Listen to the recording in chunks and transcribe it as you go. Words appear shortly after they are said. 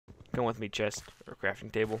Come with me, chest or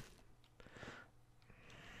crafting table.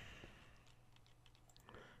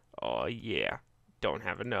 Oh yeah, don't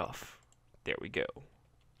have enough. There we go.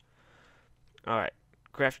 Alright,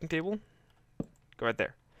 crafting table. Go right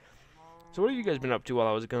there. So what have you guys been up to while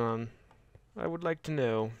I was gone? I would like to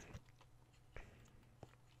know.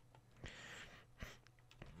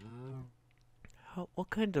 What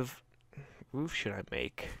kind of roof should I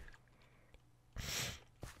make?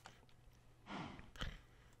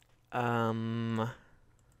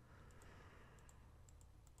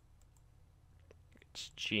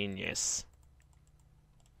 It's genius.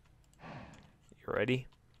 You ready?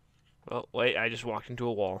 Oh, wait, I just walked into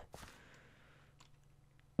a wall.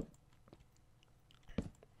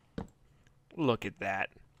 Look at that.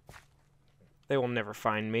 They will never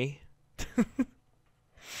find me.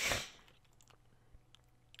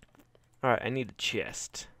 Alright, I need a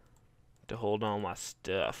chest to hold all my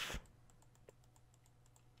stuff.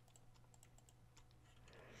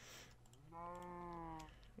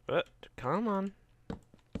 Come on.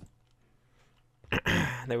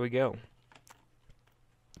 There we go.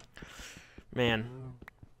 Man,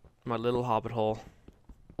 my little hobbit hole.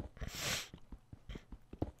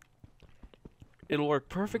 It'll work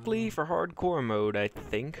perfectly for hardcore mode, I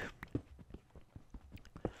think.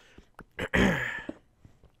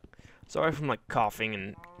 Sorry if I'm like coughing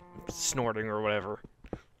and snorting or whatever.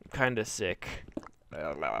 I'm kinda sick.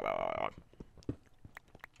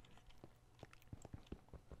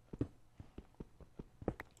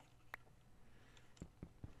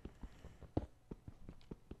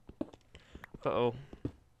 Uh-oh.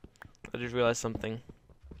 I just realized something.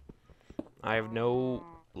 I have no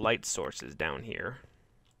light sources down here.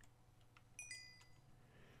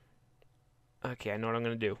 Okay, I know what I'm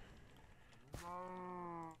gonna do.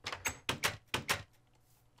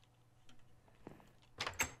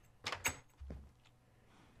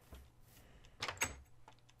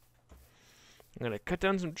 I'm gonna cut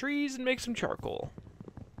down some trees and make some charcoal.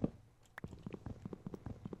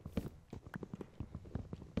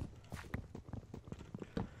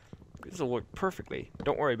 This will work perfectly.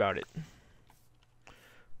 Don't worry about it.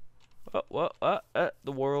 Oh, well,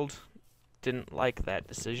 the world didn't like that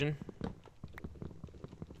decision.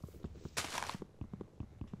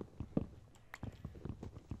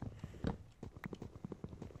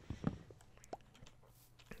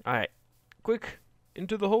 Alright, quick,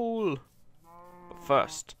 into the hole. But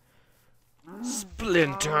first,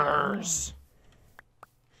 splinters.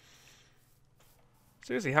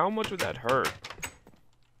 Seriously, how much would that hurt?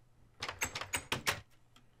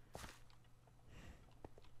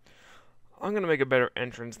 I'm gonna make a better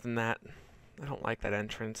entrance than that. I don't like that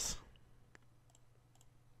entrance.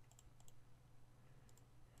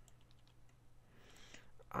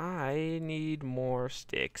 I need more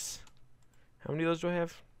sticks. How many of those do I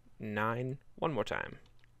have? 9. One more time.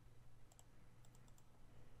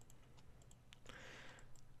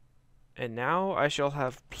 And now I shall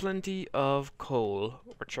have plenty of coal,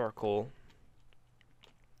 or charcoal,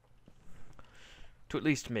 to at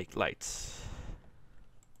least make lights.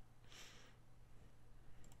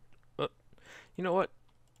 You know what?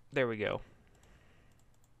 There we go.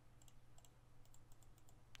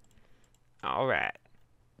 Alright.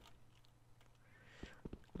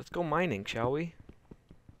 Let's go mining, shall we?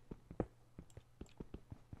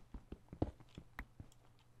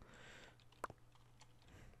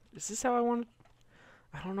 Is this how I want it?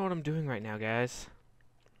 I don't know what I'm doing right now, guys.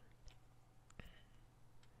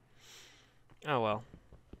 Oh well.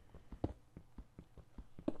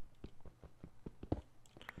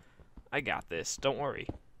 I got this, don't worry.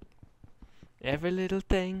 Every little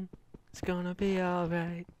thing is gonna be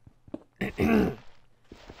alright. I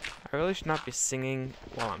really should not be singing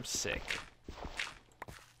while I'm sick.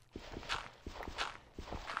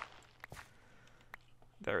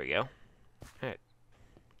 There we go. Alright.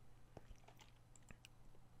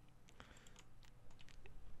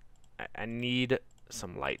 I need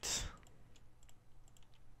some lights.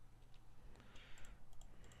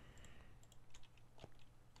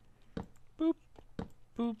 Boop,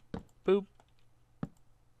 boop, boop.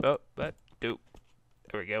 Oh, but doop.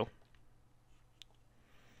 There we go.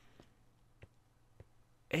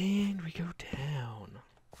 And we go down.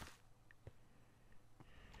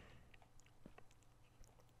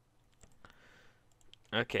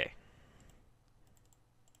 Okay.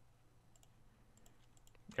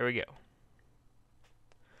 There we go.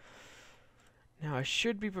 Now I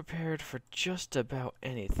should be prepared for just about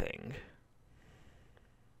anything.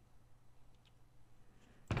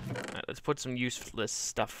 Alright, let's put some useless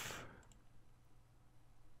stuff.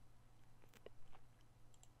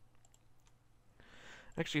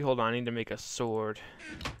 Actually, hold on, I need to make a sword.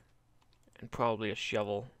 probably a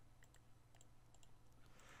shovel.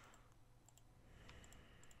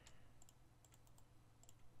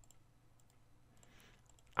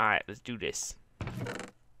 Alright, let's do this.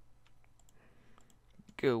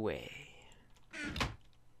 Go away.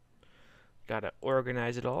 Gotta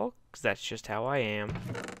organize it all, because that's just how I am.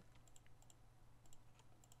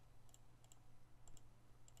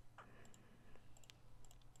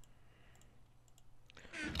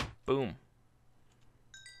 Boom.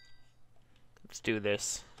 Let's do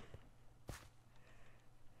this.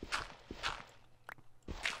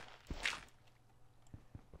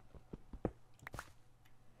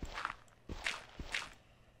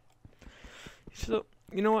 So,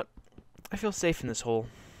 you know what? I feel safe in this hole.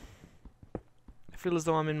 I feel as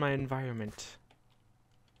though I'm in my environment.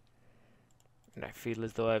 And I feel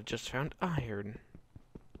as though I've just found iron.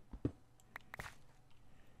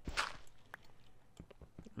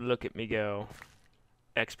 Look at me go.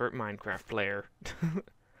 Expert Minecraft player. You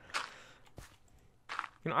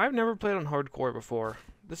know, I've never played on hardcore before.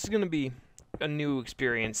 This is going to be a new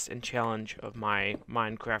experience and challenge of my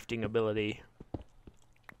Minecrafting ability.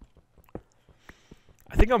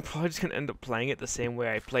 I think I'm probably just going to end up playing it the same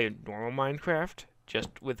way I play normal Minecraft, just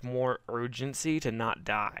with more urgency to not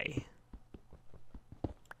die.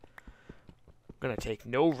 I'm going to take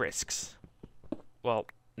no risks. Well,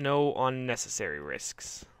 no unnecessary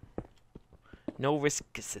risks. No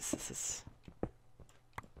risks.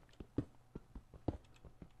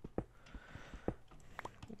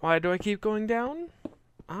 Why do I keep going down?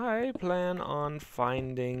 I plan on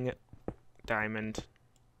finding diamond.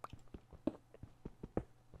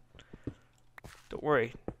 Don't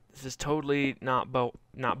worry. This is totally not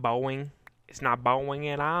bowing. It's not bowing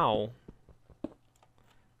at all.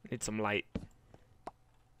 Need some light.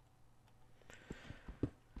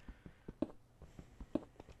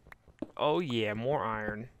 Oh yeah, more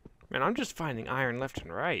iron. Man, I'm just finding iron left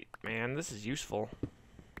and right. Man, this is useful.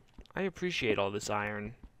 I appreciate all this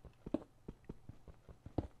iron.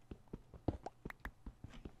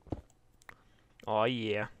 Oh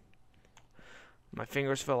yeah. My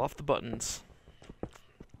fingers fell off the buttons.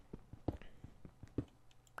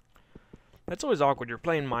 That's always awkward. You're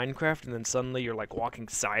playing Minecraft and then suddenly you're like walking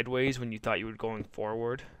sideways when you thought you were going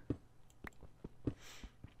forward.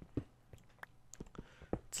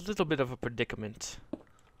 It's a little bit of a predicament.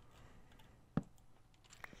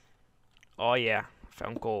 Oh yeah,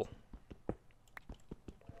 found coal.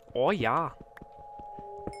 Oh yeah.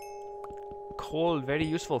 Coal, very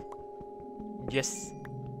useful. Yes.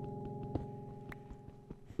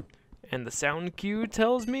 And the sound cue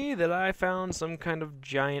tells me that I found some kind of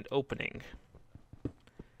giant opening.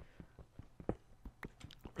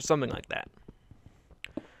 Or something like that.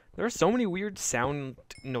 There are so many weird sound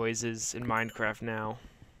noises in Minecraft now.